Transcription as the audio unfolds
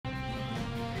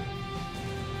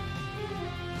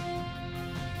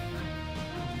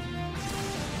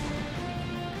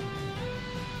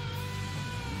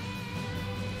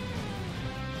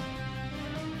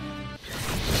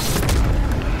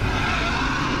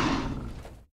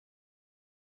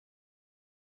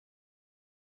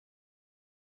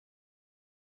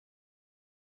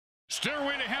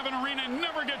Stairway to Heaven Arena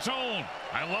never gets old.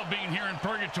 I love being here in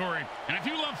Purgatory. And if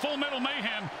you love Full Metal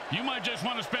Mayhem, you might just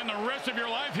want to spend the rest of your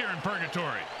life here in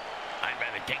Purgatory. I'd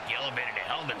rather take the elevator to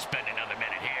hell than spend another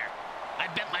minute here.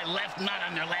 I bet my left nut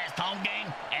on their last home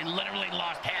game and literally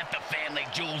lost half the family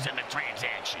jewels in the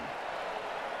transaction.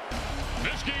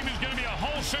 This game is going to be a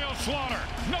wholesale slaughter.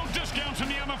 No discounts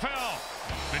in the MFL.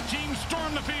 The teams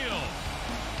storm the field.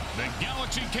 The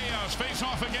Galaxy Chaos face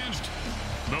off against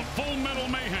the Full Metal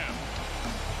Mayhem.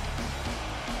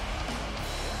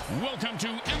 Welcome to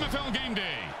MFL Game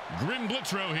Day. Grim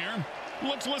Blitzrow here.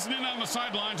 Let's listen in on the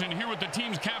sidelines and hear what the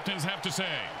team's captains have to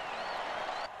say.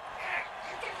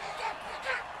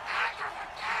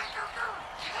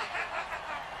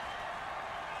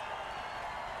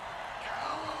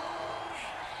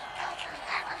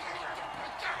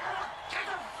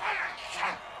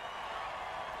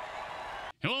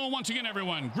 Hello once again,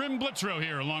 everyone. Grim Blitzrow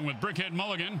here, along with Brickhead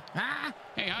Mulligan.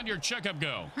 Hey, how'd your checkup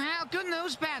go? Well, good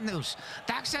news, bad news.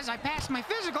 Doc says I passed my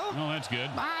physical. Oh, that's good.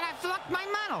 But I flunked my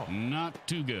mental. Not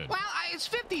too good. Well, it's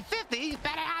 50-50.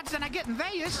 Better odds than I get in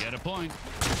Vegas. Get a point.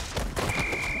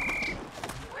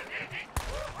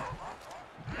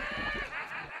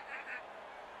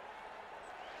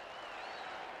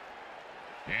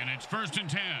 And it's 1st and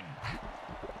 10.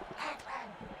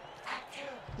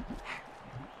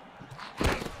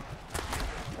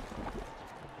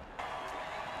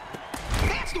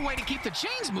 That's the way to keep the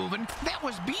chains moving. That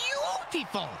was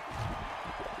beautiful.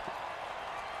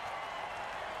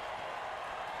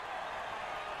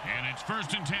 And it's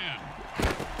 1st and 10.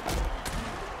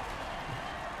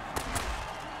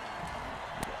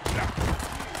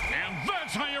 And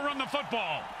that's how you run the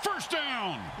football. 1st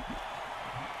down.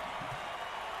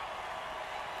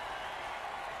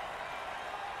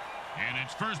 And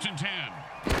it's 1st and 10.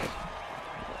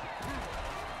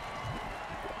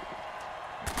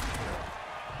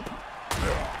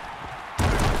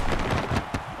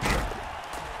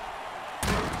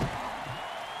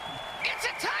 It's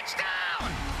a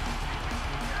touchdown!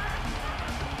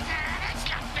 That's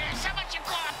not fair. Someone should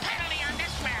call a penalty on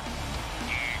this ref.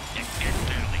 It's a good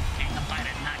penalty. Take a bite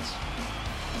of nuts.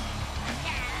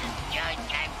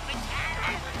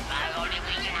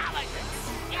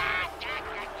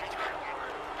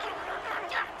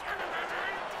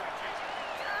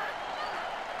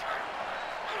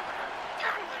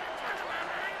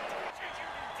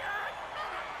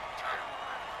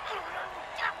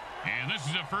 And this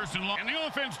is a 1st and long. And the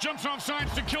offense jumps off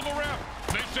sides to kill the ref.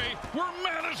 They say, we're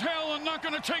mad as hell and not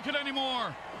going to take it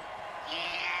anymore.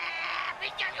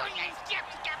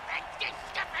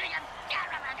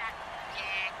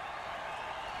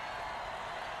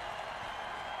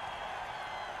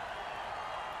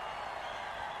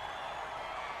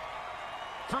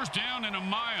 First down and a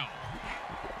mile.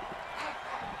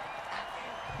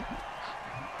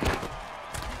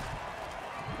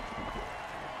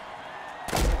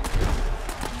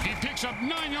 He picks up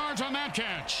 9 yards on that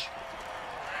catch.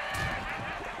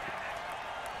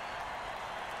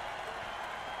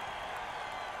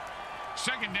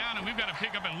 Second down, and we've got to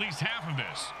pick up at least half of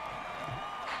this.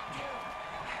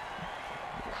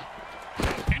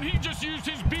 And he just used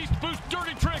his Beast Boost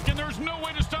dirty trick, and there's no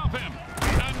way to stop him.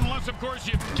 Unless, of course,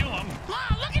 you kill him.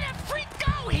 Wow, look at that freak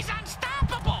go! He's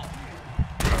unstoppable!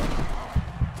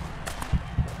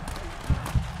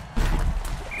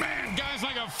 Man, guys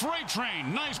like a freight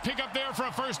train. Nice pickup there for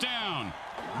a 1st down.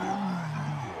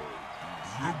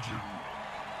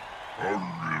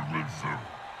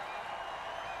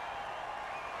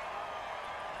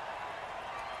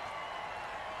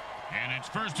 And it's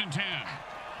 1st and 10.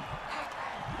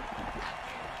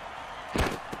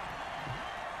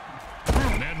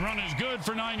 That run is good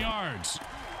for 9 yards.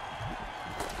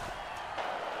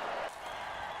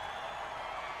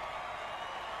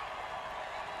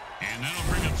 And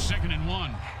that'll bring up 2nd and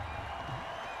 1.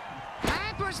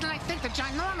 I personally think the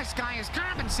ginormous guy is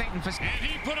compensating for... And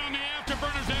he put on the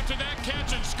afterburners after that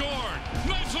catch and scored.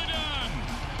 Nicely done.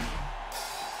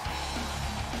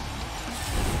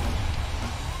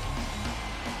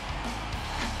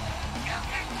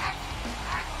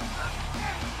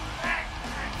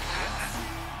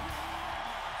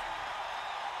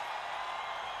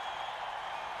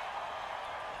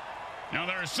 Now,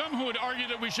 there are some who would argue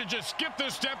that we should just skip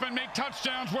this step and make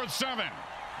touchdowns worth 7.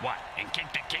 What, and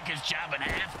kick the kicker's job in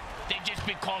half? They'd just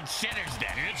be called sitters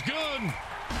then. It's good.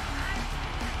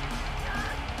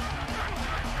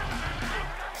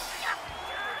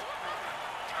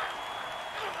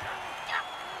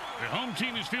 The home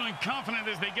team is feeling confident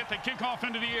as they get the kickoff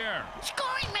into the air.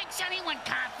 Scoring makes anyone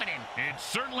confident. It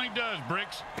certainly does,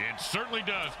 Bricks. It certainly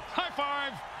does. High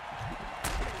five.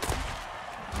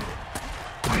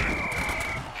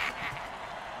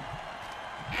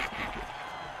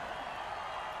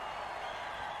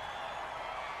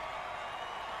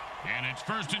 And it's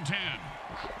 1st and 10.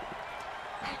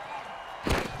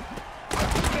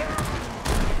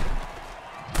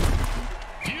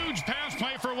 Huge pass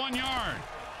play for 1 yard.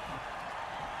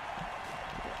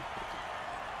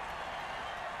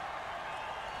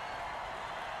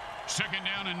 Second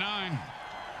down and 9.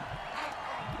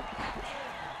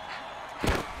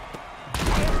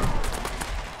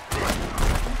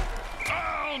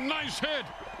 Oh, nice hit.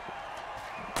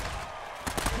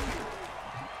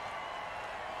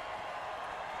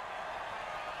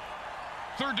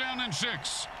 Third down and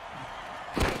 6.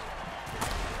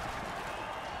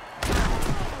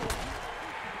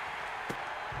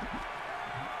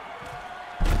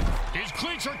 His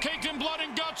cleats are caked in blood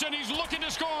and guts, and he's looking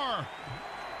to score.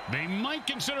 They might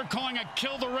consider calling a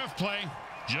kill the ref play.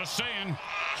 Just saying.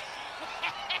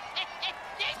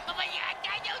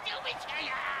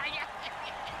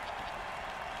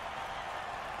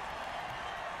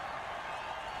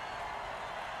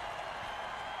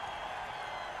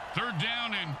 Third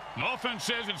down, and the offense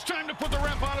says it's time to put the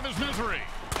ref out of his misery.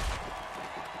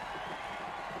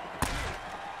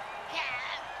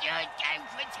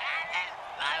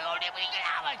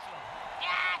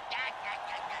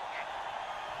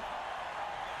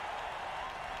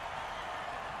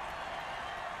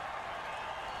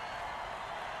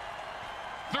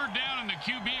 Third down, and the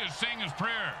QB is saying his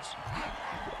prayers.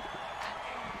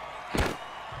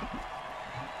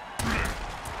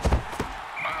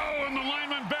 Oh, and the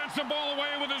lineman bats the ball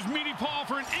away with his meaty paw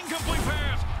for an incomplete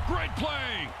pass. Great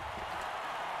play.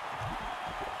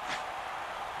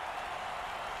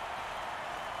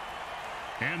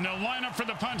 And they'll line up for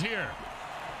the punt here.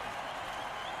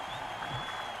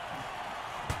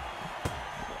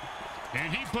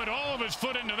 And he put all of his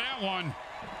foot into that one.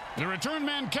 The return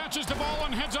man catches the ball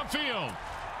and heads upfield.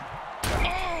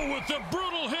 Oh, with the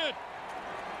brutal hit.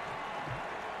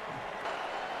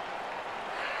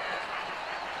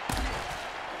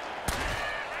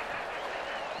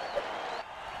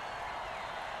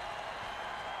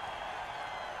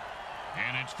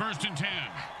 And it's 1st and 10.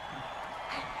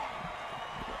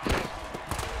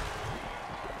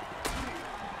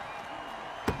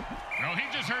 No, he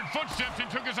just heard footsteps and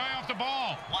took his eye off the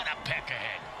ball. What a peck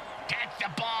ahead. Catch the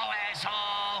ball,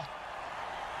 asshole.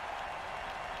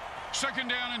 Second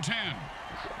down and 10.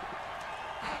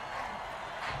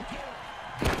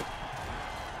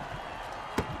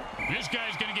 This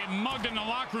guy's going to get mugged in the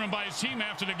locker room by his team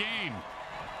after the game.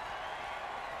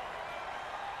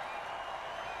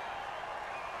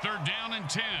 Third down and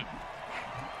 10.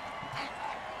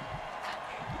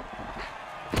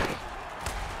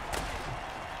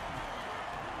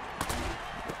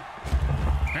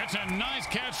 That's a nice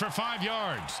catch for 5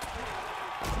 yards.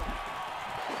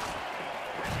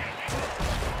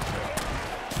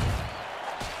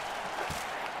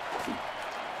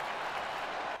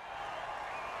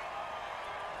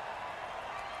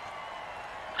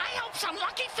 I hope some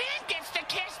lucky fan gets to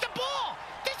catch the ball.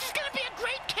 This is going to be a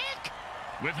great kick.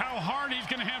 With how hard he's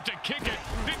going to have to kick it,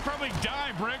 he'd probably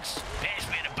die, Bricks. Pass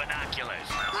me the binoculars.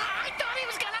 I thought he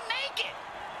was going to make it.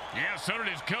 Yeah, so did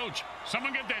his coach.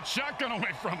 Someone get that shotgun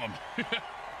away from him.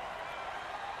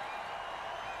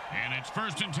 And it's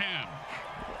 1st and 10.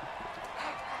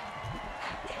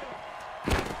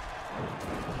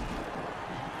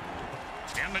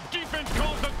 And the defense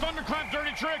calls the thunderclap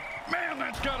dirty trick. Man,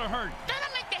 that's got to hurt.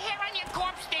 That'll make the hair on your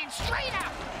corpse stand straight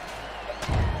up.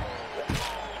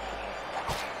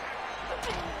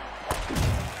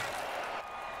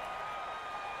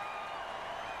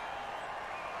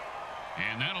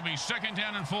 And that'll be 2nd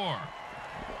down and 4. And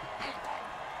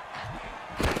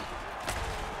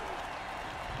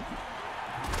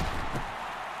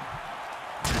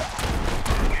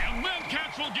that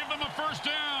catch will give them a 1st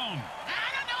down.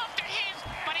 I don't know if they're his,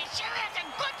 but he sure has a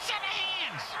good set of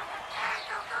hands.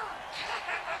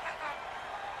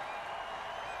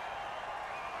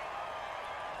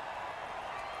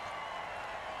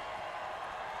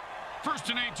 1st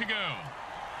and 8 to go.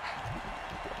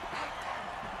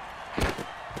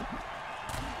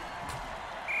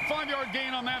 Five-yard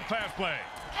gain on that pass play.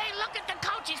 Hey, look at the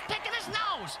coach. He's picking his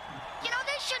nose. You know,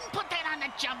 they shouldn't put that on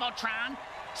the Jumbotron.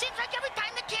 Seems like every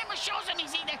time the camera shows him,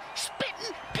 he's either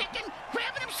spitting, picking,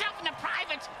 grabbing himself in the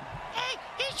privates. Hey,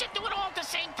 he should do it all at the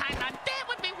same time. Now, that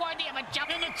would be worthy of a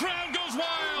jump. And the crowd goes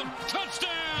wild.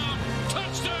 Touchdown!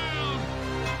 Touchdown!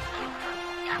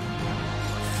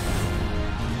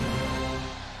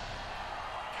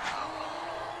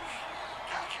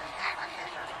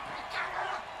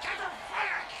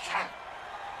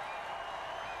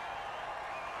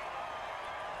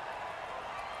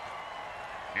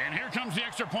 And here comes the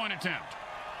extra point attempt.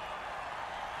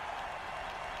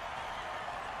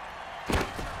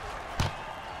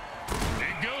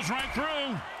 right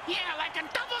through. Yeah, like a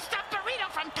double-stuffed burrito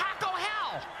from Taco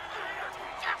Hell.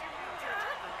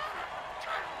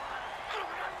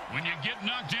 When you get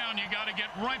knocked down, you got to get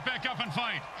right back up and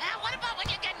fight. What about when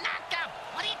you get knocked out?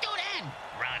 What do you do then?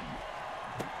 Run.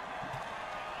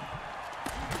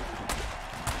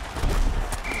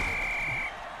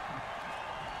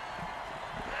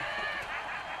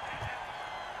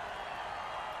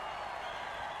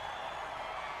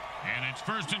 And it's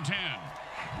 1st and 10.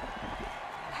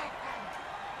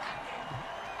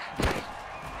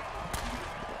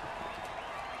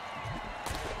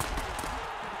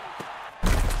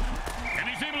 And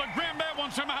he's able to grab that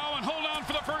one somehow and hold on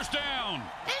for the first down.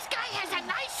 This guy has a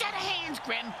nice set of hands,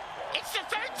 Grim. It's the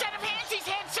 3rd set of hands he's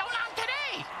had sewn on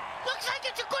today. Looks like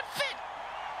it's a good fit.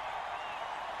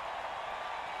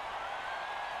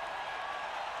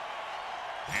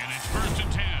 And it's 1st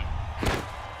and 10.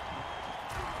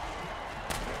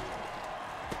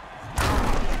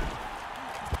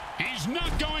 He's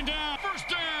not going down. First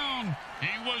down.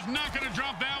 He was not going to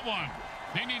drop that one.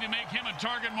 They need to make him a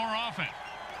target more often.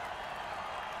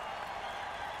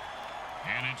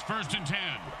 And it's 1st and 10.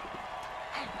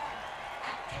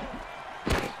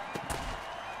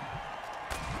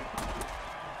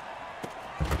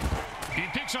 He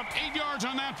picks up 8 yards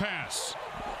on that pass.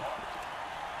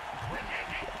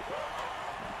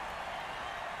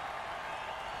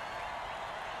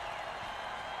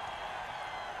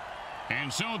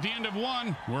 And so at the end of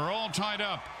 1, we're all tied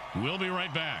up. We'll be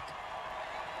right back.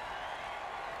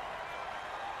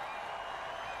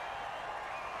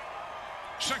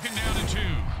 Second down and 2.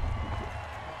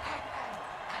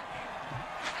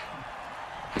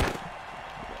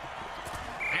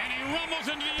 And he rumbles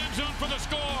into the end zone for the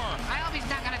score. I hope he's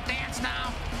not going to dance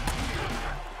now.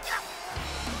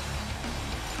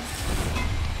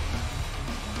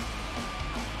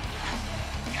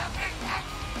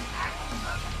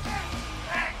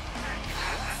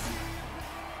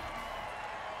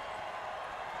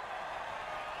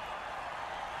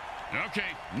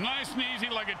 Okay, nice and easy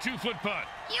like a 2-foot putt.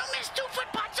 You miss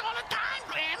 2-foot putts all the time,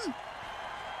 Grim.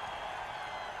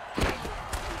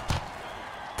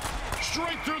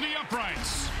 Straight through the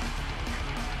uprights.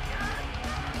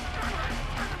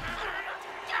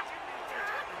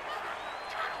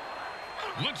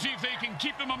 Let's see if they can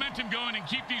keep the momentum going and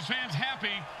keep these fans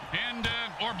happy and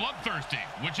or bloodthirsty,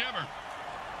 whichever.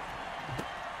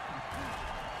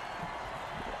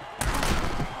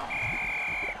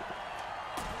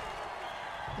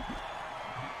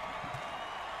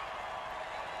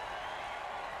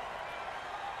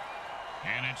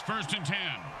 And it's 1st and 10.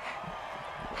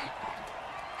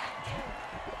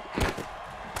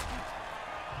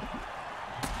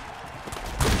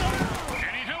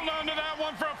 And he held on to that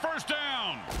one for a first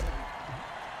down.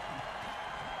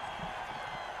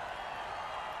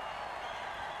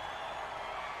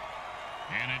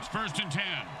 And it's 1st and 10.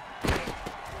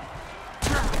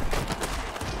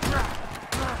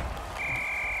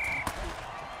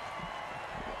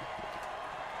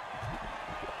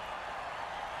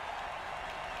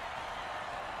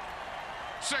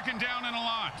 Second down and a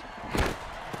lot.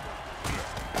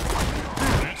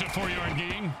 That's a 4-yard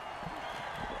gain.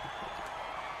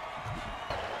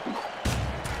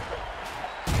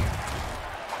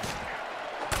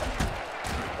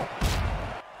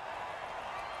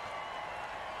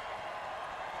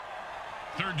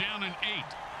 Third down and 8.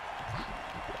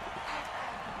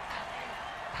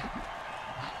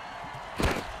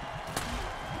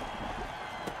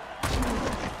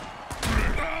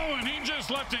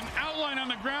 Left an outline on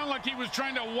the ground like he was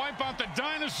trying to wipe out the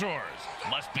dinosaurs.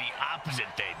 Must be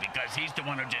opposite day because he's the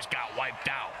one who just got wiped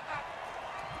out.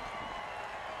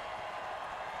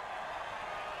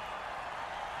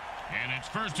 And it's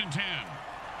 1st and 10.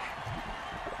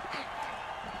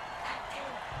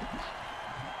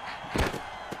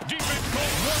 Defense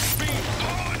calls warp speed.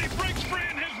 Oh, and he breaks free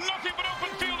and has nothing but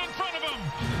open field in front of him.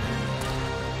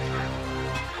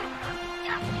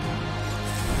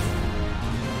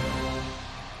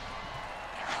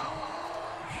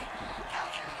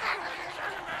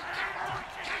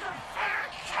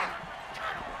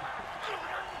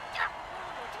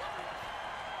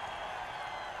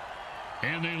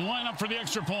 And they line up for the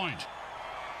extra point.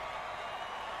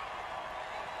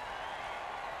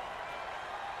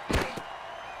 The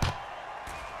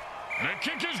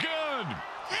kick is good.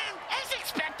 As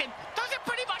expected, those are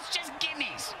pretty much just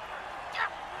gimmies.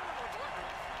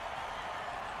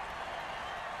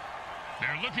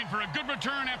 They're looking for a good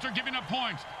return after giving up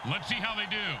points. Let's see how they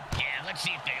do. Yeah, let's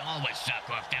see if they always suck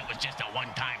or if that was just a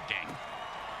one-time thing.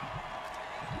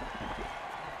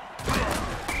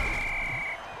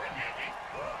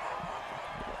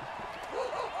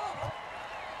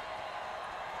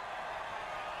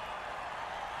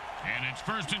 it's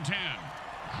 1st and 10.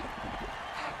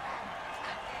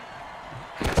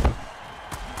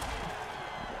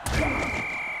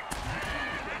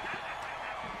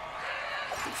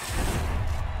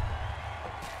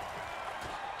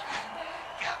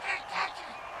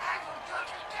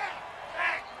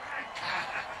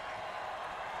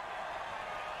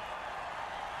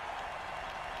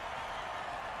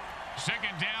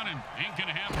 Second down and ain't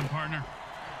gonna happen, partner.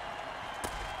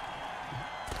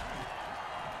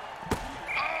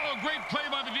 Oh, great play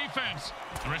by the defense.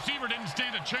 The receiver didn't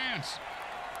stand a chance.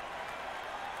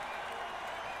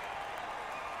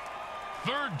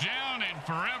 3rd down and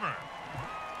forever.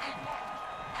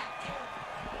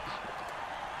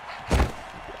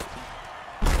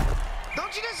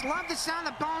 Don't you just love the sound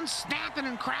of bones snapping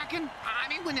and cracking? I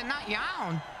mean, when they're not your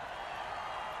own.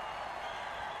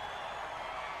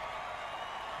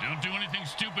 Don't do anything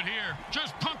stupid here.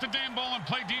 Just punt the damn ball and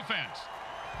play defense.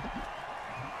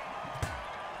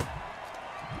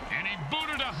 And he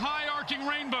booted a high arcing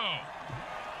rainbow.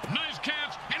 Nice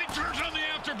catch, and he turns on the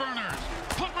afterburners.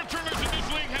 Punt returners in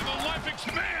this league have a life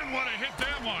experience. Man, what a hit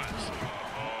that was.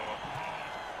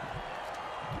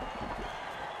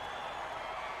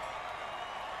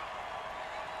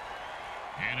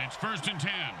 And it's 1st and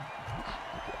 10.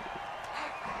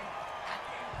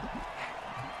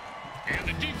 And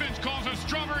the defense calls a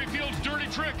Strawberry Fields dirty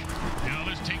trick. Now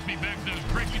this takes me back to those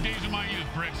crazy days of my youth,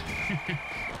 Bricks.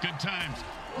 Good times.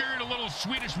 Married a little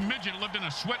Swedish midget, lived in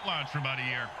a sweat lodge for about a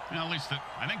year. Well, at least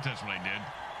I think that's what I did.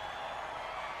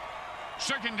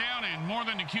 2nd down and more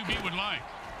than the QB would like.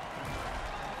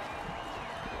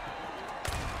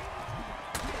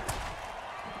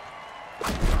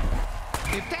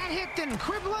 If that hit didn't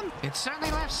cripple him, it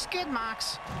certainly left skid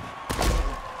marks.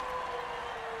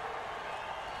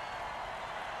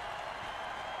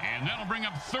 And that'll bring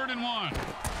up 3rd and 1.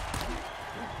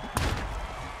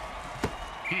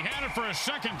 He had it for a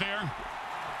second there.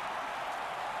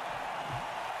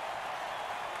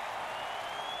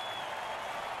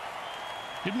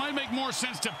 It might make more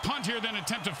sense to punt here than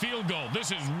attempt a field goal.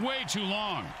 This is way too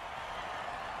long.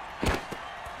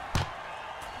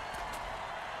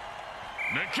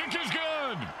 The kick is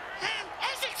good.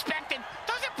 As expected,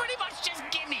 those are pretty much just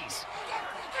gimmies.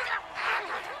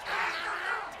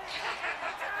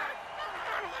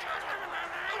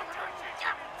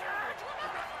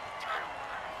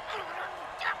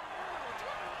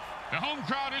 The home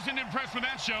crowd isn't impressed with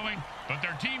that showing, but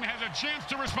their team has a chance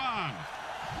to respond.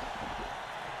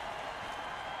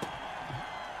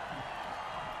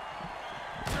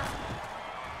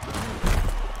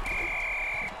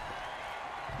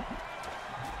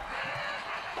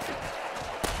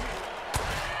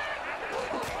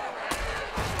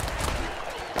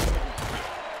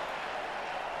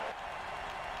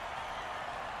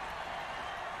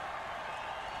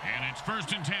 And it's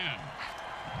 1st and 10.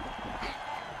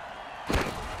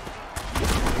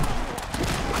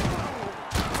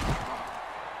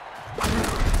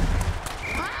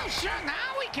 Sure,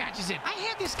 now he catches it. I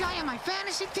had this guy on my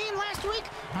fantasy team last week.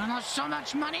 I lost so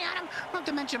much money on him, not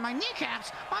to mention my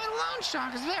kneecaps. My loan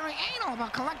shark is very anal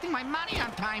about collecting my money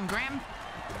on time, Graham.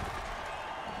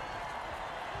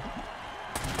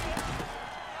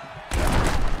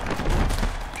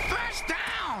 First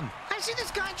down! I've seen this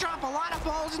guy drop a lot of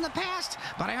balls in the past,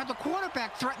 but I heard the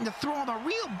quarterback threaten to throw him a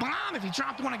real bomb if he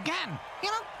dropped one again. You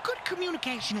know, good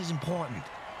communication is important.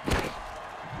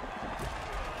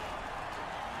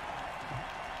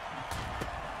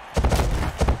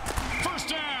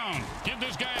 Give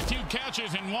this guy a few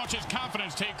catches and watch his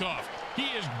confidence take off. He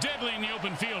is deadly in the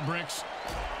open field, Bricks.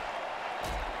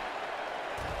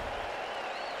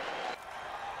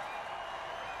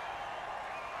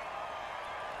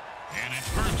 And it's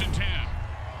 1st and 10.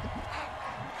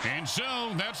 And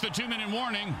so, that's the 2-minute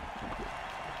warning.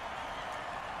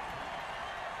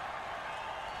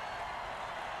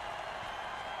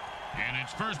 And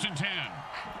it's 1st and 10.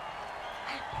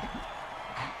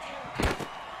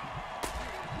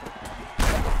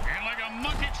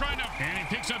 Monkey trying to, and he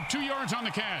picks up 2 yards on the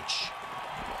catch.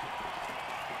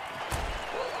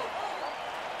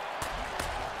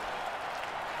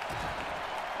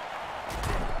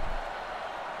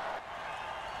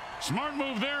 Smart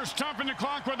move there, stopping the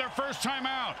clock with their first time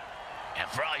out. And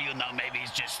for all you know, maybe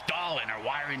he's just stalling or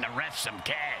wiring the ref some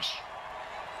cash.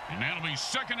 And that'll be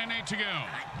 2nd and 8 to go.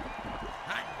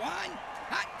 Hot 1,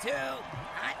 hot 2,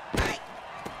 hot 8.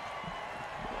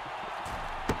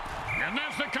 And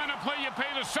that's the kind of play you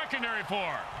pay the secondary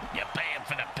for. You pay him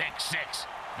for the pick 6.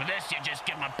 For this, you just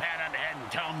give him a pat on the head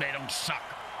and tell them they don't suck.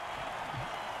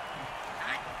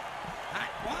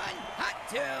 Hot 1, hot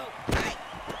 2, hot.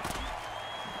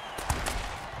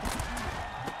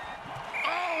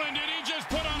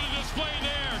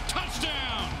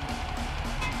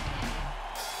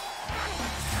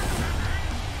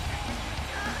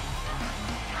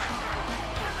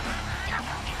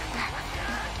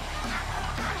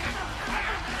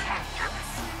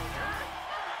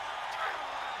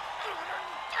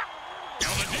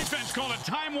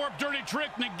 warp dirty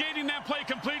trick, negating that play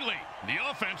completely. The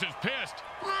offense is pissed.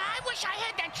 Well, I wish I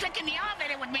had that trick in the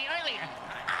elevator with me earlier.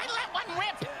 I let one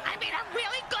rip. I mean, a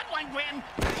really good one, Grim.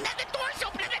 And then the doors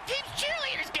open and the team's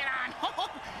cheerleaders get on.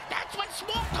 That's when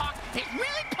small talk is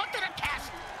really put to the test.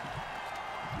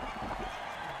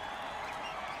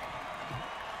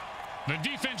 The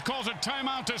defense calls a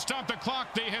timeout to stop the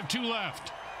clock. They have 2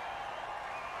 left.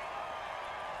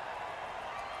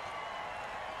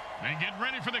 They get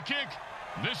ready for the kick.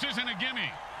 This isn't a gimme.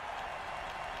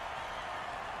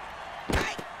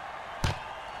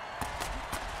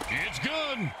 It's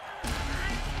good.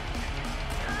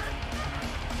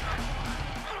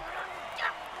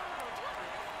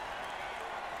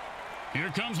 Here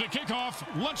comes the kickoff.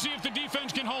 Let's see if the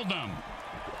defense can hold them.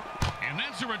 And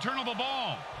that's a returnable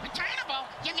ball. Returnable?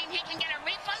 You mean he can get a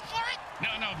refund for it? No,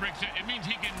 Bricks. It means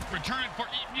he can return it for...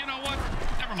 You know what?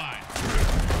 Never mind.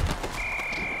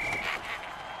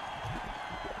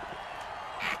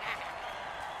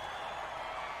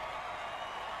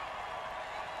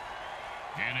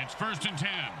 And it's 1st and 10.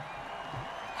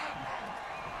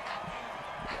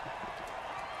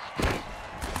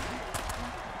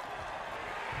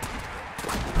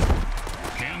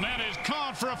 And that is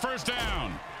caught for a 1st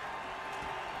down.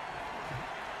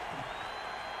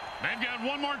 They've got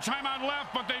 1 more timeout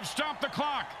left, but they've stopped the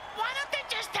clock. Why don't they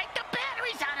just take the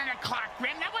batteries out of the clock,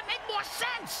 Grim? That would make more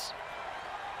sense.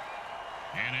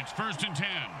 And it's 1st and 10.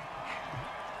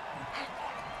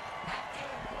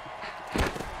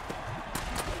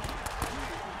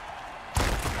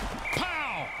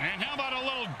 Pow! And how about a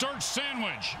little dirt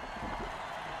sandwich?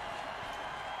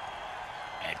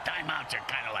 And timeouts are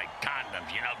kind of like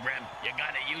condoms, you know, Grim? You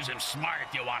got to use them smart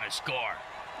if you want to score.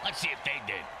 Let's see if they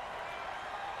did.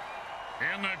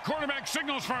 And the quarterback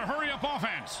signals for a hurry-up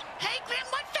offense. Hey, Grim,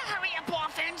 what's the hurry-up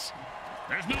offense?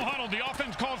 There's no huddle. The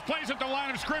offense calls plays at the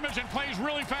line of scrimmage and plays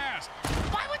really fast.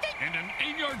 Why would they? And an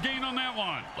 8-yard gain on that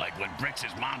one. Like when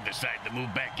Bricks' mom decided to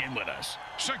move back in with us.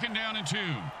 2nd down and 2.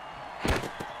 And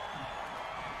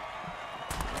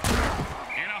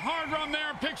a hard run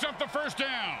there picks up the 1st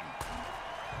down.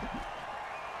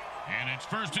 And it's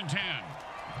 1st and 10.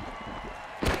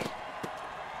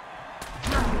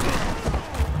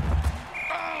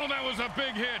 Oh, that was a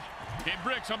big hit. Hey,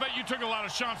 Bricks, I bet you took a lot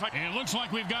of shots. And it looks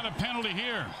like we've got a penalty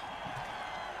here.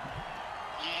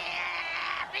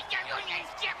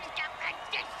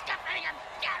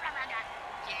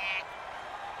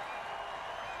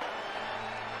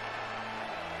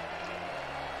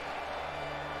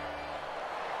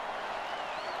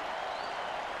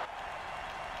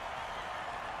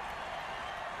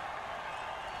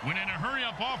 When in a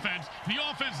hurry-up offense, the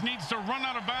offense needs to run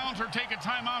out of bounds or take a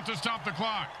timeout to stop the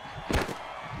clock.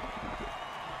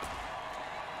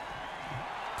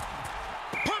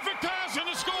 Perfect pass and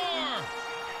the score!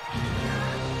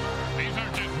 These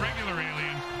aren't just regular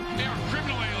aliens. They are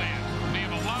criminal aliens. They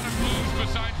have a lot of moves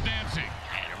besides dancing.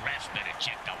 And the refs better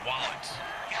check the wallets.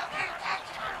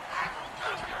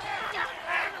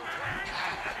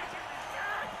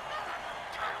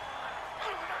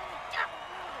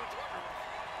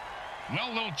 Well,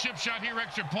 a little chip shot here,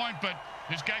 extra point, but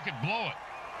this guy could blow it.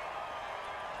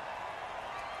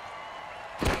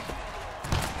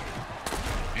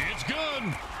 It's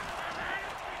good.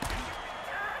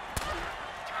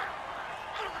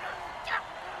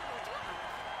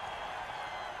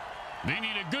 They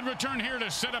need a good return here to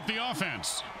set up the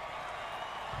offense.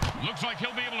 Looks like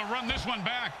he'll be able to run this one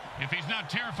back if he's not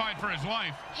terrified for his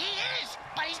life. He is,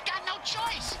 but he's got no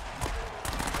choice.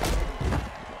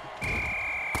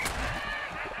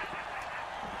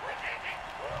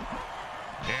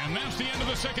 And that's the end of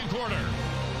the 2nd quarter.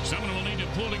 Someone will need to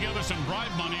pull together some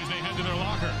bribe money as they head to their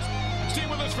lockers. Stay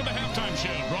with us for the halftime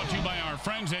show, brought to you by our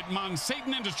friends at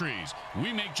Monsatan Industries.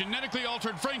 We make genetically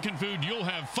altered frankenfood you'll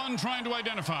have fun trying to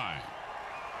identify.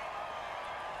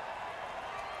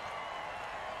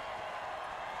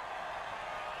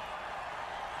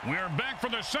 We're back for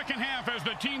the 2nd half as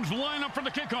the teams line up for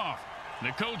the kickoff.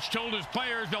 The coach told his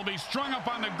players they'll be strung up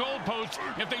on the goalposts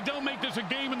if they don't make this a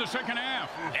game in the 2nd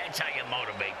half. That's how you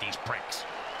motivate these pricks.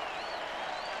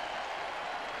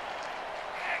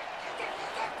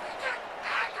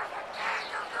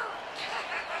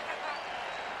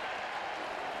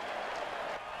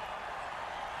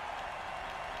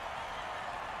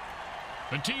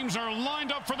 The teams are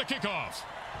lined up for the kickoff.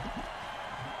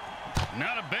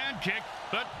 Not a bad kick,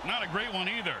 but not a great one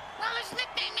either. Well, his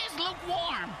nickname is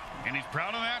Lukewarm. And he's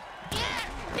proud of that? Yeah,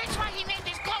 that's why he named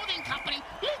his clothing company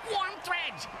Lukewarm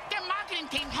Threads. Their marketing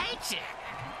team hates it.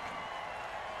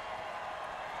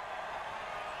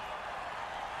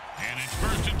 And it's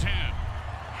 1st and 10.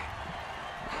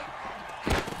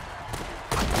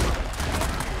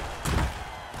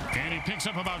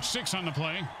 Picks up about 6 on the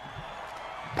play.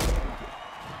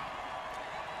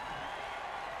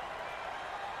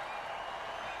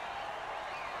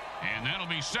 And that'll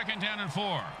be 2nd down and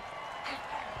 4.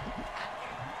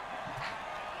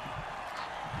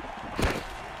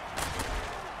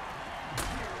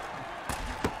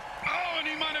 Oh, and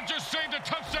he might have just saved a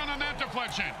touchdown on that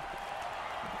deflection.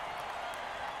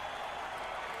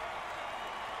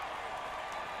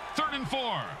 Third and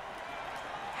 4.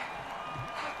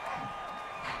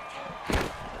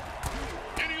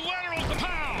 And he laterals the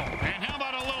pow. And how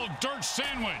about a little dirt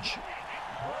sandwich?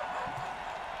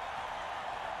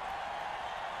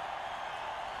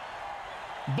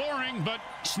 Boring, but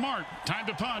smart. Time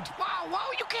to punt. Whoa,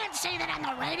 whoa, you can't say that on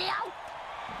the radio.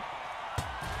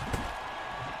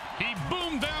 He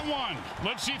boomed that one.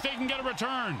 Let's see if they can get a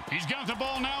return. He's got the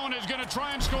ball now and is going to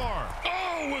try and score.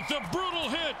 Oh, with the brutal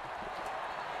hit.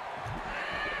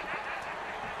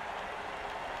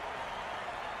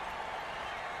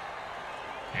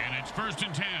 And it's 1st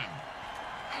and 10.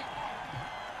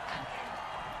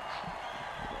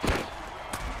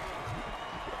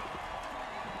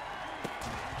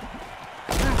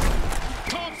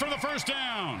 Caught for the 1st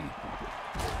down.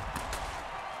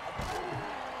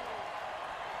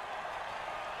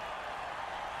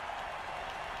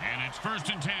 And it's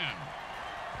 1st and 10.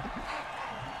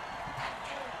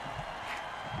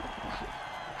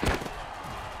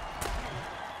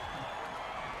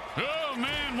 Oh,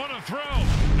 man, what a throw.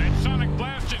 That sonic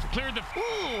blast just cleared the...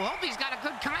 Ooh, hope he's got a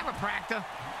good chiropractor.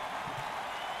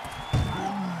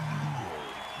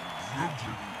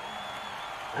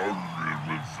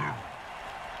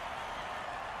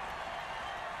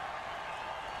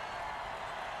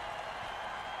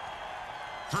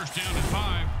 First down and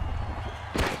 5.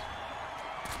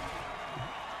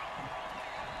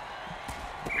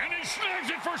 And he snags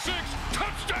it for 6.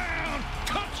 Touchdown!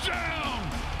 Touchdown!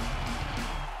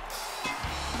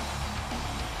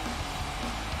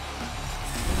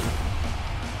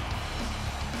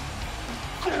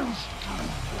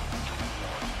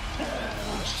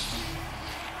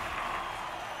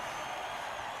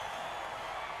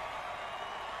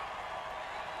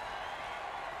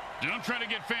 Don't try to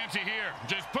get fancy here.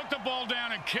 Just put the ball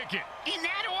down and kick it. In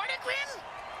that order, Grim?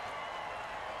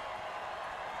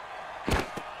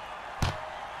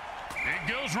 It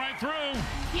goes right through.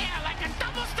 Yeah, like a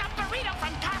double-stuffed burrito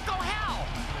from Taco Hell.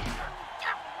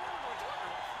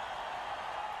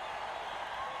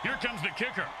 Here comes the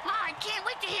kicker. Oh, I can't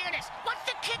wait to hear this. What's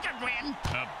the kicker, Grim?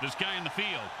 This guy in the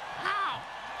field. Oh,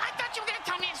 I thought you were going to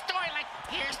tell me a story like,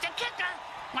 here's the kicker.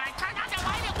 When I turned on the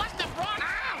light, it wasn't a broad.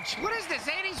 Ouch! What is this,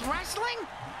 80s wrestling?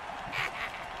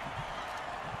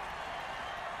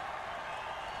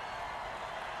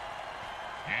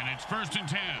 And it's 1st and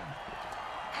 10.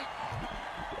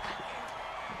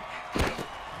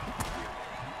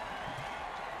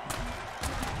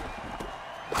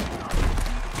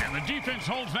 And the defense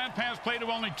holds that pass play to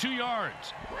only 2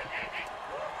 yards.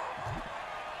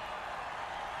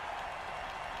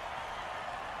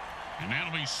 And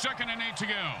that'll be 2nd and 8 to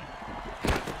go.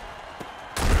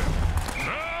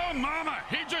 Oh, mama!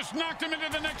 He just knocked him into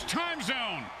the next time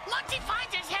zone. Once he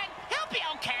finds his head, he'll be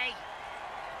okay.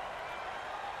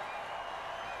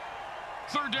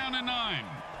 3rd down and 9.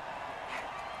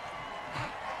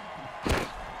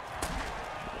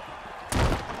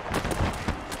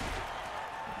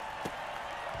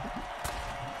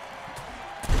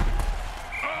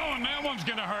 Oh, and that one's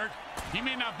going to hurt. He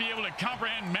may not be able to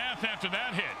comprehend math after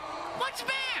that hit. What's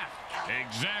math?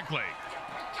 Exactly.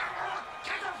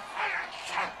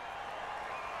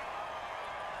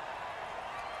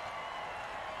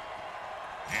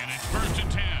 And it's 1st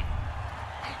and 10.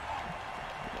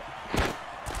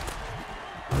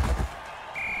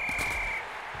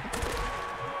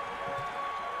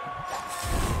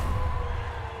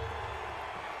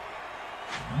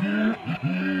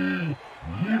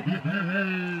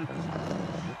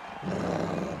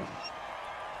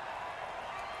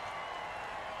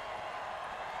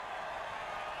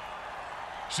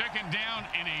 Second down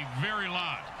and a very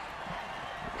lot.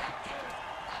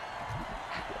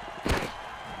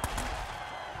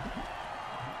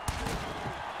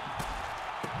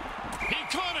 He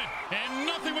caught it, and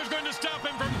nothing was going to stop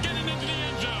him from getting into the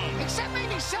end zone. Except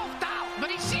maybe self-doubt, but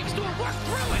he seems to have worked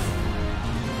through it.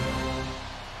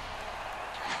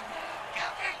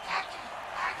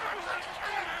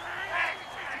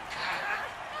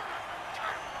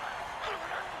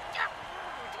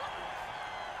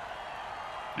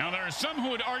 Now, there are some who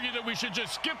would argue that we should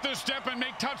just skip this step and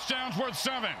make touchdowns worth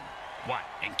 7. What,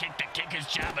 and kick the kicker's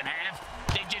job in half?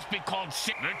 They'd just be called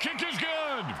sick. The kick is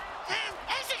good.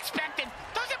 As expected,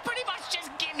 those are pretty much just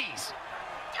gimmies.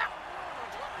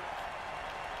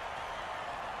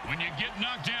 When you get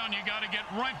knocked down, you got to get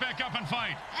right back up and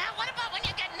fight. What about when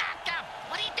you get knocked up?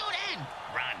 What do you do then?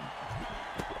 Run.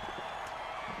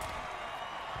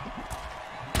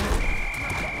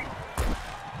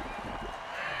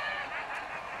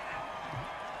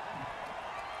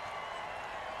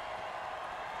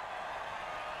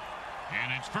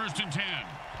 And it's 1st and 10.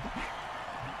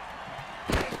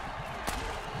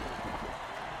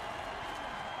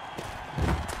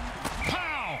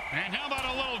 Pow! And how about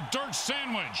a little dirt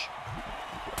sandwich?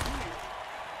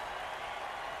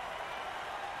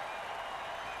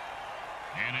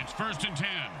 And it's 1st and 10.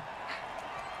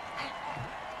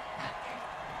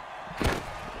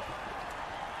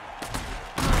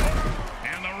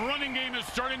 And the running game is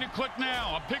starting to click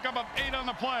now. A pickup of 8 on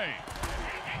the play.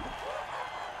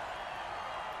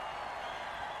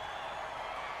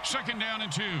 2nd down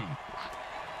and 2.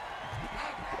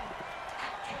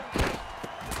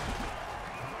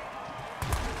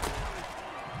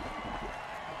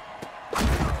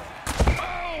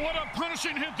 Oh, what a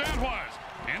punishing hit that was.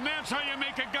 And that's how you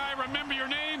make a guy remember your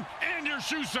name and your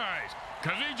shoe size.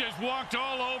 Because he just walked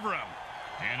all over him.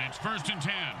 And it's 1st and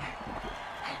 10.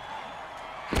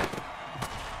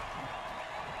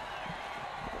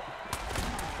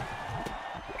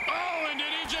 Oh, and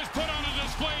did he just put on a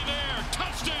display there?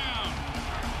 Touchdown!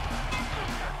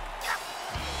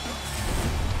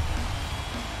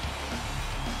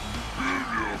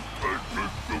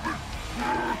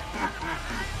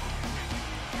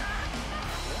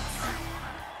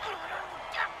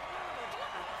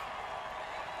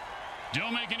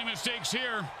 Don't make any mistakes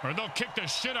here, or they'll kick the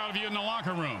shit out of you in the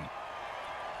locker room.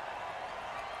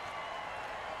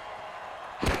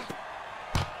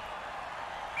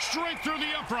 Straight through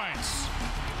the uprights.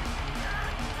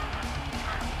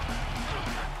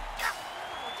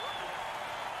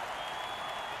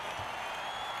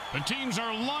 The teams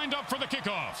are lined up for the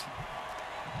kickoff.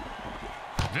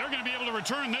 They're going to be able to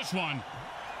return this one.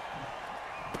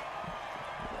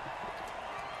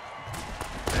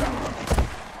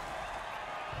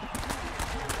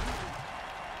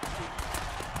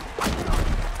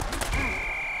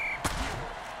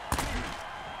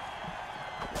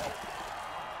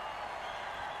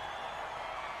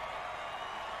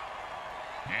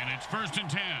 And it's 1st and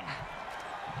 10.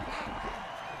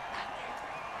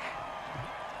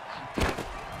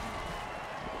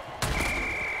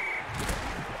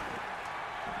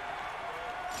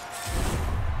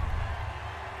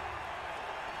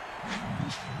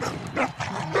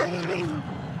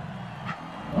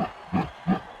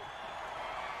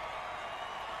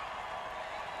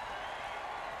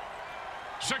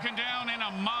 Second down and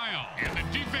a mile. And the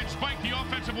defense spiked the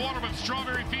offensive water with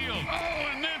Strawberry Field.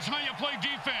 Oh, and that's how you play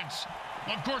defense.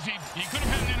 Well, of course, he could have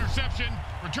had an interception,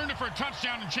 returned it for a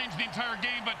touchdown, and changed the entire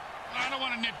game, but I don't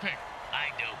want to nitpick.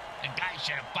 I do. The guy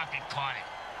should have fucking caught it.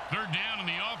 3rd down, and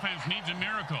the offense needs a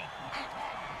miracle.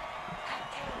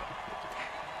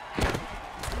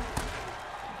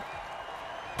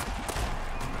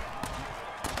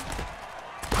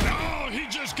 Oh, he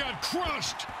just got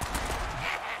crushed.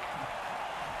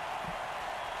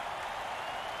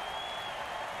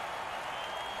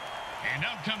 And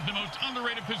out comes the most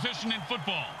underrated position in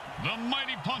football, the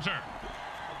mighty punter.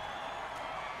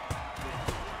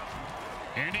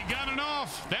 And he got it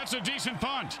off. That's a decent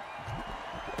punt.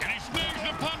 And he snags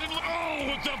the punt and oh,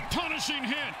 with the punishing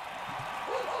hit.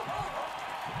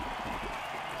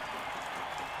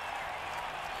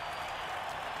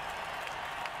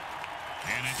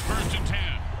 And it's 1st and 10.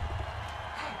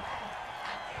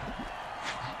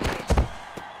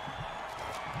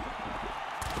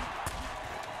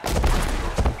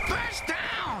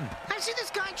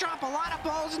 Drop a lot of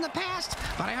balls in the past,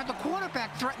 but I heard the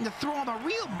quarterback threaten to throw him a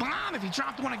real bomb if he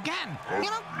dropped one again. You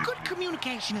know, good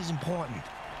communication is important.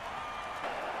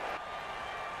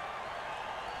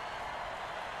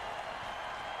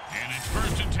 And it's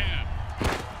 1st and 10.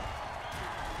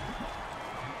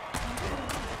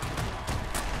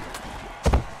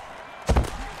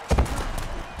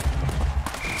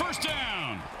 First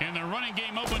down. And the running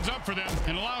game opens up for them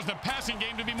and allows the passing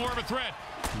game to be more of a threat.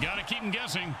 Got to keep them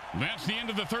guessing. That's the end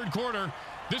of the 3rd quarter.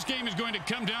 This game is going to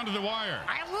come down to the wire.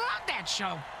 I love that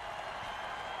show.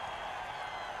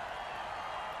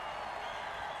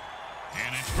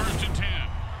 And it's 1st and 10.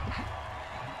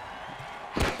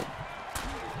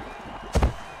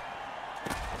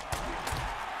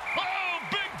 Oh,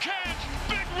 big catch,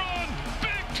 big run,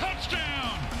 big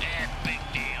touchdown. Yeah, big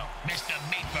deal. Mr.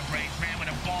 Meat for Brace ran with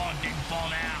a ball and didn't fall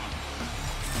down.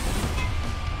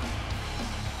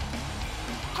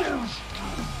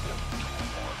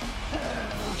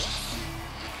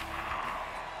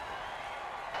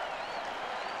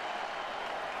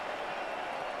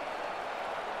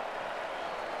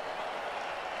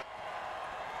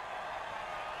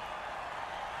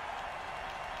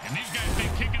 And these guys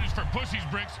think kicking is for pussies,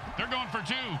 Bricks. They're going for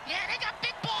 2. Yeah, they got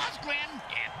big balls, Grim.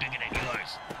 Yeah, bigger than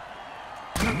yours.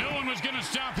 No one was going to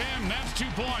stop him. That's 2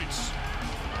 points.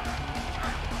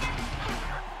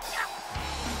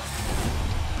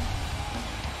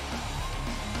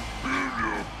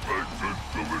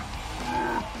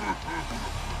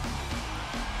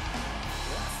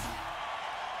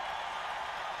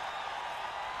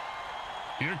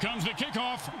 Here comes the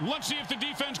kickoff. Let's see if the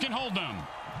defense can hold them.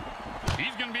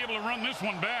 He's going to be able to run this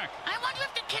one back. I wonder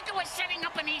if the kicker was setting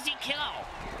up an easy kill.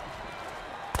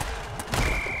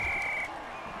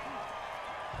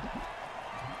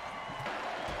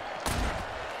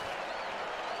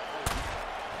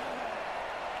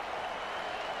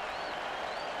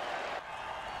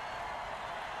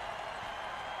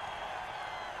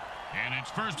 And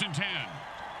it's 1st and 10.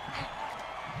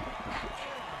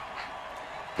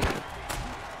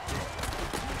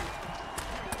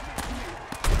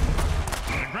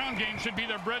 Ground game should be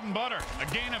their bread and butter. A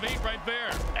gain of 8 right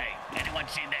there. Hey, anyone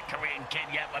seen that Korean kid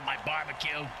yet with my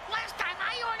barbecue? Last time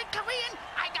I ordered Korean,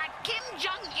 I got Kim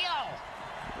Jong-il.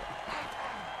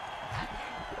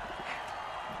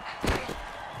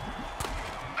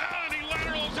 And he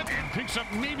laterals it and picks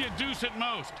up maybe a deuce at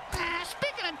most.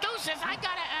 Speaking of deuces, I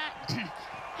got a,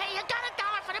 hey, you got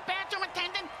 $1 for the bathroom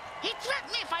attendant? He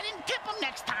threatened me if I didn't tip him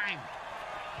next time.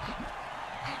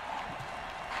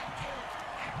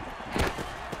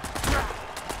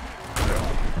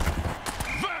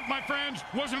 That, my friends,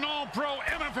 was an all-pro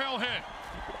MFL hit.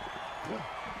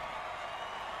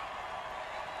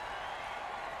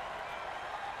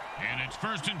 And it's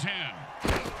 1st and 10.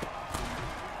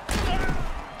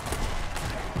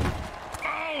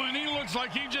 Oh, and he looks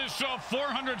like he just saw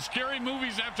 400 scary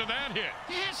movies after that hit.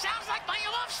 Yeah, sounds like my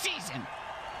off season.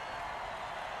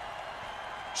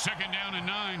 2nd down and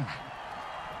 9.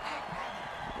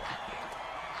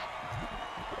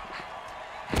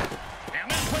 And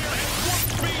that player has 1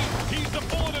 speed. He's the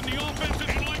bullet in the offense,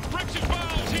 and like Bricks'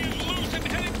 fouls, he is loose and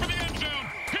heading for the end zone.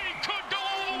 He could go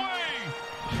all the way.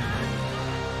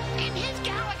 In his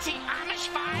galaxy, Amish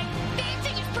 5,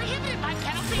 dancing is prohibited by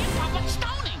penalty and public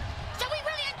stoning. So he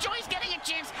really enjoys getting a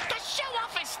chance to show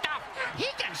off his stuff. He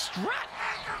can strut.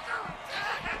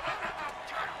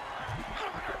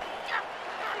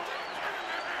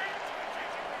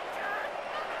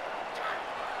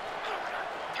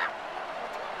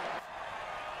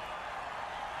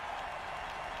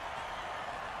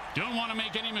 Don't want to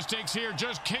make any mistakes here.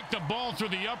 Just kick the ball through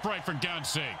the upright, for God's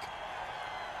sake.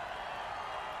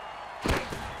 It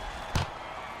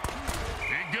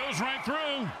goes right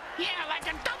through. Yeah, like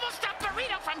a double-stuffed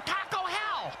burrito from Taco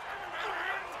Hell.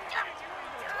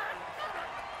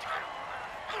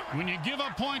 When you give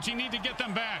up points, you need to get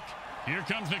them back. Here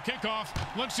comes the kickoff.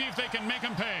 Let's see if they can make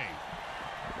them pay.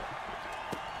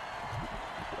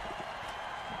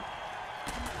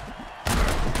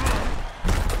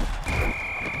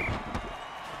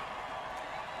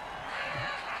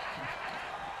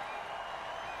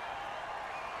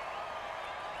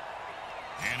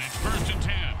 And it's 1st and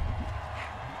 10.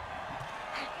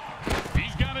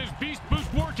 He's got his beast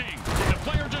boost working. The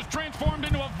player just transformed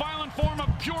into a violent form of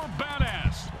pure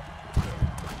badass.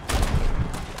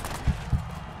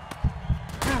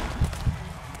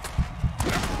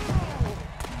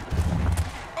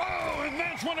 Oh, and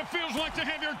that's what it feels like to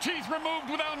have your teeth removed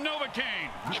without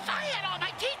Novocaine. If I had all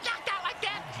my teeth knocked out like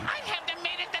that, I'd have them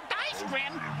made into dice,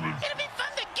 Grim. It'd be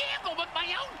fun to gamble with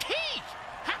my own teeth.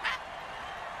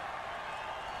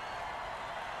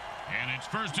 And it's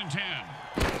 1st and 10.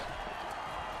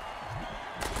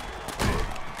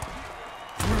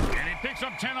 And he picks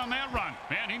up 10 on that run.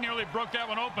 Man, he nearly broke that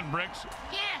one open, Bricks.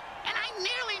 Yeah, and I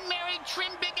nearly married Trim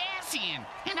Big Assian.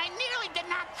 And I nearly did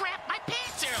not crap my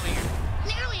pants earlier.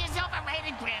 Nearly is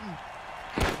overrated, Grim.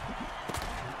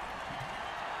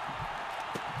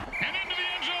 And into the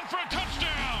end zone for a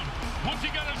touchdown. Once he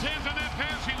got his hands on that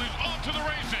pass, he was off to the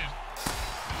races.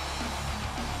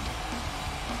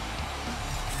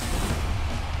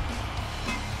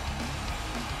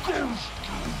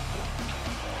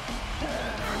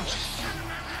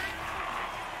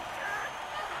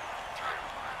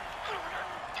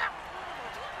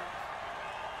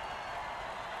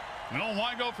 Well,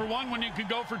 why go for 1 when you could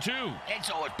go for 2? It's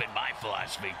always been my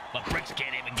philosophy, but Bricks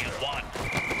can't even get 1.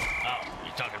 Oh,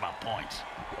 you're talking about points.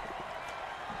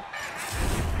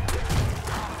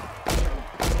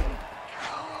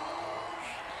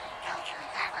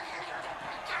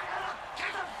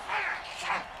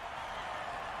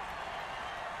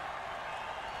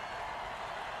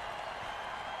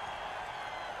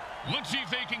 Let's see if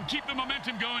they can keep the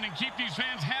momentum going and keep these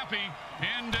fans happy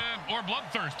and or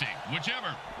bloodthirsty,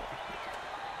 whichever.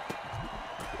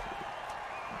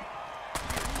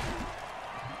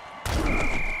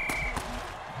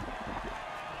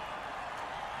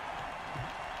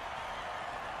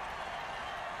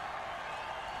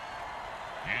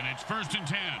 And it's 1st and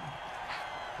 10.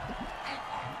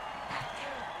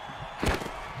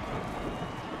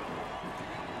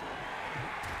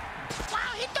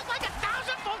 Wow, he took like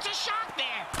 1,000 volts of shock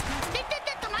there. They did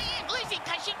that to my Aunt Lizzie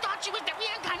because she thought she was the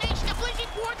reincarnation of Lizzie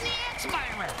Borden, the axe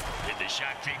murderer. Did the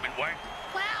shock treatment work?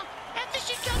 Well, after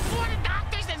she killed 4 of the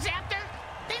doctors and zapped her,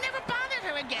 they never bothered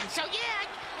her again. So yeah,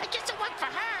 I guess it worked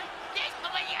for her. This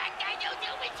woman, I don't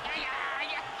do it to you.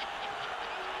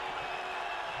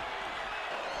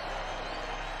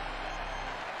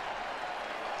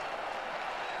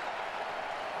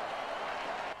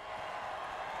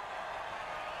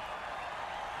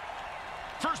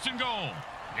 First and goal.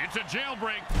 It's a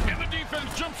jailbreak, and the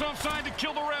defense jumps offside to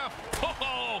kill the ref.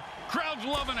 Ho-ho! Crowd's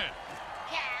loving it.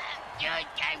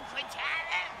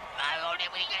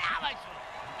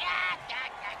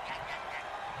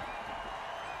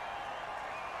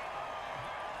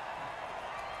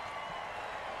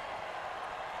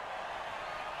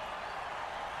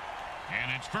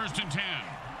 And it's 1st and 10.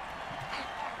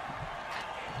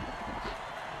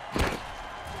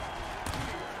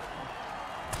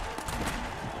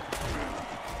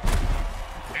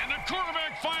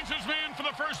 Quarterback finds his man for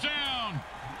the first down.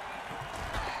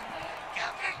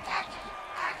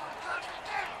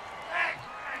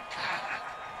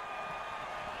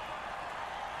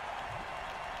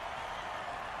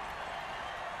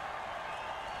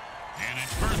 And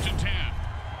it's 1st and 10.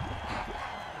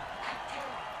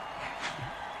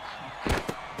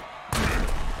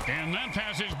 And that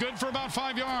pass is good for about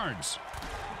 5 yards.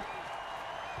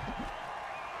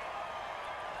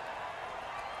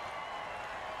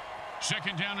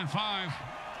 Second down and 5.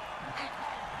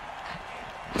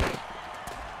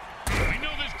 We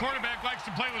know this quarterback likes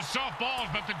to play with soft balls,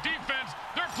 but the defense,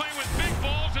 they're playing with big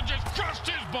balls and just crushed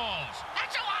his balls.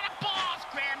 That's a lot of balls,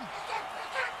 Grim.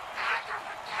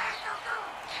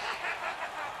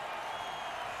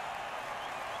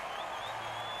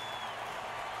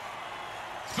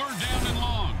 Third down and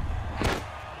long.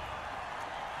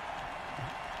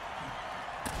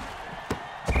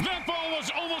 That ball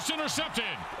was almost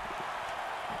intercepted.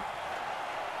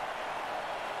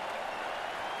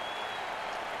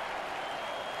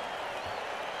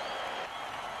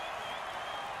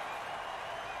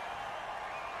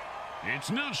 It's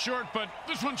not short, but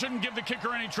this one shouldn't give the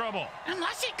kicker any trouble.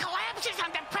 Unless he collapses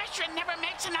under pressure and never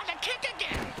makes another kick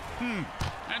again.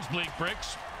 That's bleak,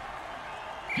 Bricks.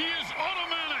 He is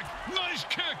automatic. Nice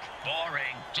kick.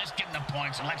 Boring. Just give him the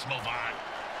points and let's move on.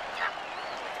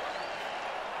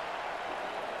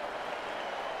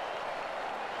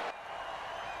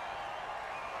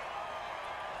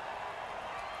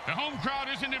 The home crowd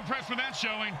isn't impressed with that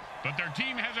showing, but their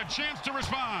team has a chance to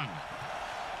respond.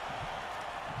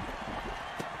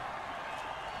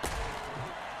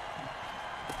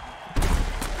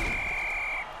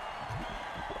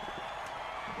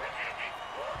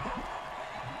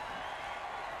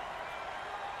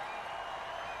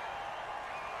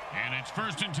 And it's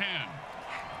 1st and 10.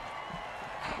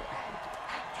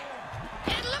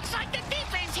 It looks like the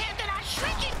defense handed out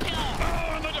shrinking pill.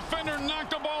 Oh, and the defender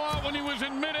knocked the ball out when he was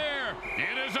in midair.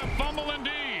 It is a fumble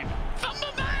indeed.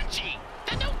 Fumble-mangy,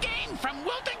 the new game from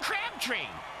Wilton Crabtree.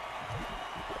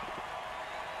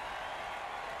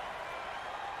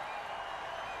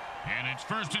 And it's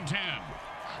 1st and 10.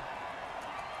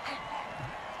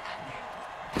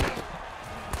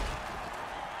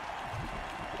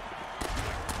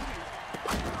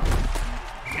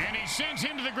 And he sends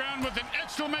him to the ground with an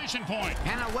exclamation point.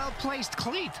 And a well-placed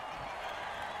cleat.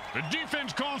 The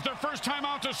defense calls their first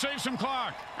timeout to save some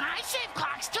clock. I save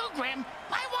clocks too, Grim.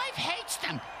 My wife hates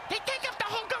them. They take up the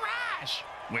whole garage.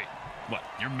 Wait, what,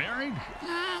 you're married?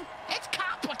 It's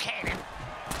complicated.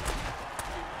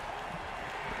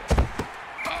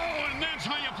 Oh, and that's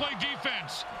how you play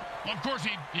defense. Well, of course,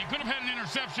 he could have had an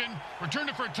interception, returned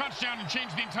it for a touchdown, and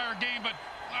changed the entire game, but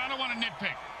I don't want to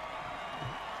nitpick.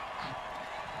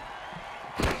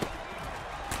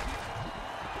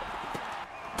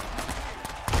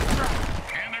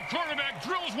 And the quarterback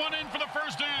drills one in for the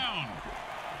first down.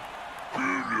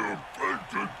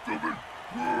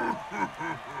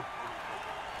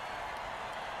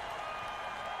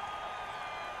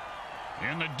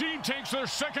 And the D takes their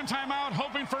second time out,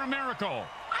 hoping for a miracle.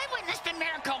 I witnessed a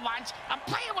miracle once. A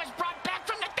player was brought back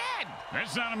from the dead.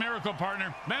 That's not a miracle,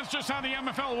 partner. That's just how the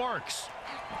MFL works.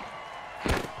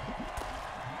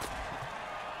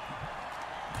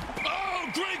 Oh,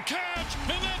 great catch!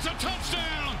 And that's a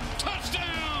touchdown!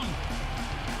 Touchdown!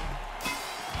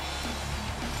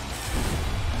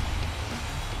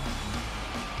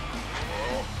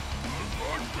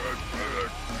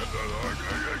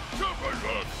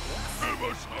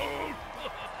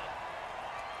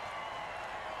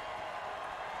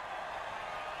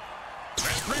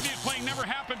 thing never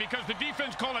happened because the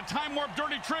defense called a time warp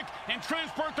dirty trick and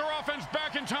transport their offense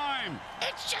back in time.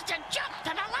 It's just a jump to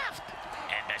the left.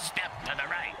 And a step to the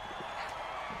right.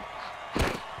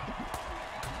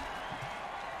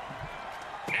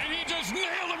 And he just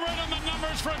nailed him right on the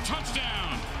numbers for a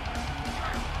touchdown.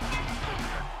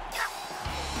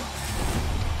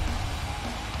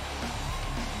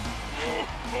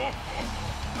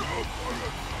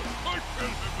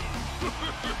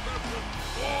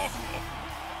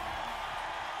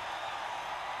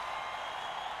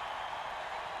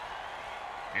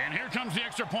 And here comes the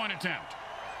extra point attempt.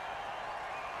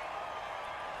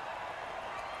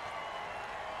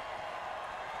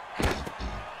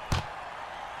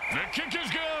 The kick is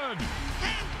good.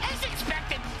 As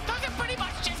expected, those are pretty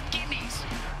much just gimmies.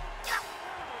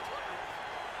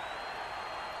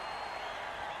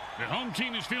 The home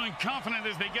team is feeling confident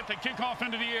as they get the kickoff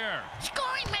into the air.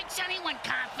 Scoring makes anyone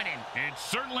confident. It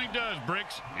certainly does,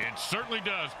 Bricks. It certainly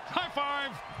does. High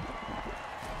five.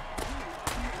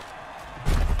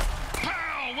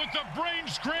 Pow! With the brain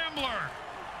scrambler.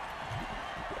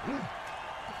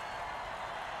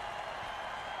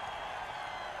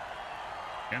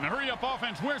 And the hurry-up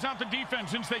offense wears out the defense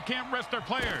since they can't rest their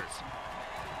players.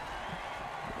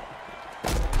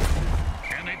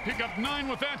 And they pick up 9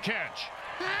 with that catch.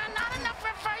 Not enough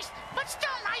for first, but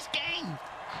still a nice game.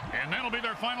 And that'll be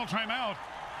their final timeout.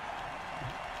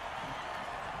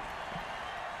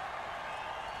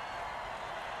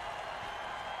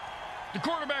 The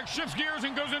quarterback shifts gears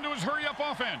and goes into his hurry-up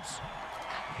offense.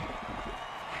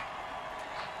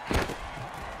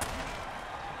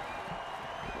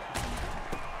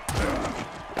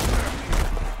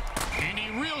 And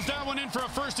he reels that one in for a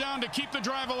first down to keep the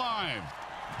drive alive.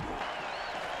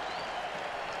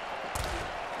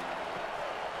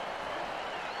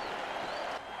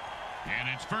 And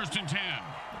it's 1st and 10.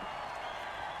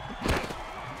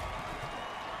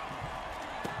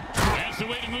 That's the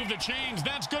way to move the chains.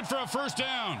 That's good for a first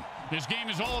down. This game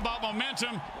is all about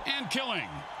momentum and killing.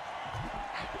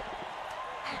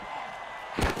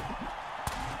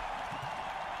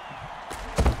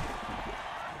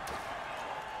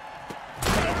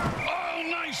 Oh,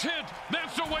 nice hit.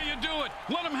 That's the way you do it.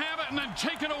 Let him have it and then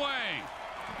take it away.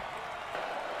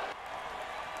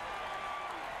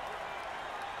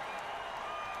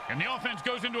 And the offense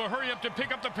goes into a hurry-up to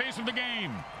pick up the pace of the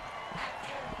game.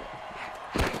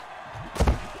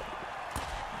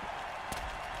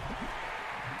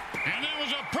 And that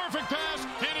was a perfect pass,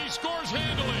 and he scores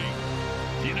handily.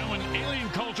 You know, in alien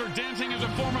culture, dancing is a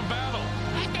form of battle.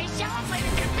 And they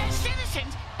celebrated their best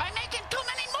citizens by making too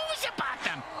many movies about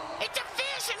them. It's a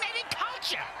fascinating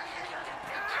culture.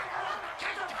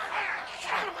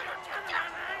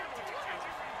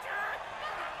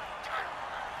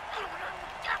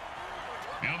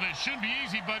 You know, this should be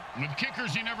easy, but with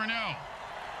kickers, you never know.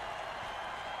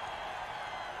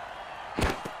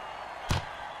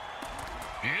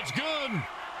 It's good.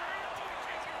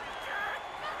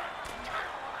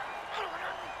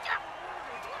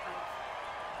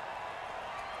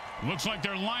 Looks like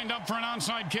they're lined up for an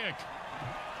onside kick.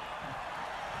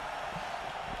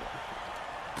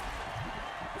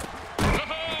 Oh,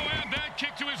 and that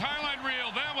kick to his highlight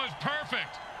reel. That was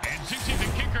perfect. And since he's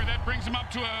a kicker, that brings him up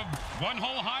to a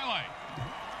one-hole highlight.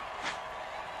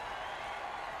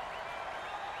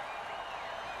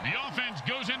 The offense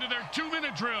goes into their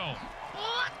 2-minute drill.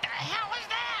 What the hell is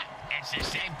that? It's the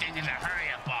same thing as a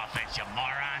hurry-up offense, you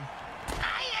moron.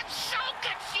 I am so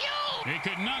confused. They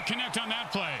could not connect on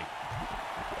that play.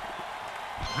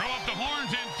 Throw up the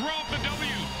horns and throw up the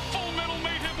W. Full Metal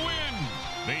Mayhem win.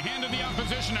 They handed the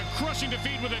opposition a crushing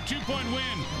defeat with a 2-point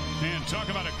win. And talk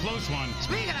about a close one.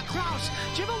 Speaking of close,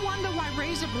 do you ever wonder why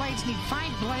razor blades need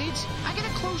 5 blades? I get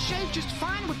a close shave just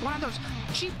fine with one of those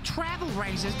cheap travel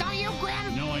razors, don't you,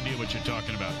 Grim? No idea what you're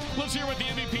talking about. Let's hear what the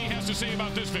MVP has to say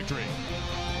about this victory.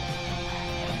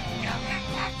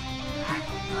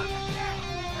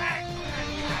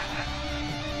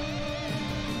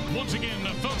 Once again,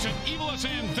 the folks at Evil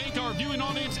SN thank our viewing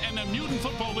audience and the Mutant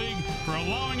Football League for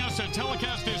allowing us to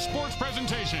telecast this sports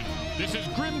presentation. This is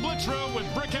Grim Blitzrow with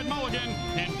Brickhead Mulligan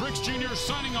and Bricks Jr.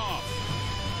 signing off.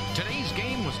 Today's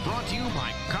game was brought to you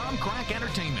by Comcrack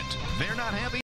Entertainment. They're not happy.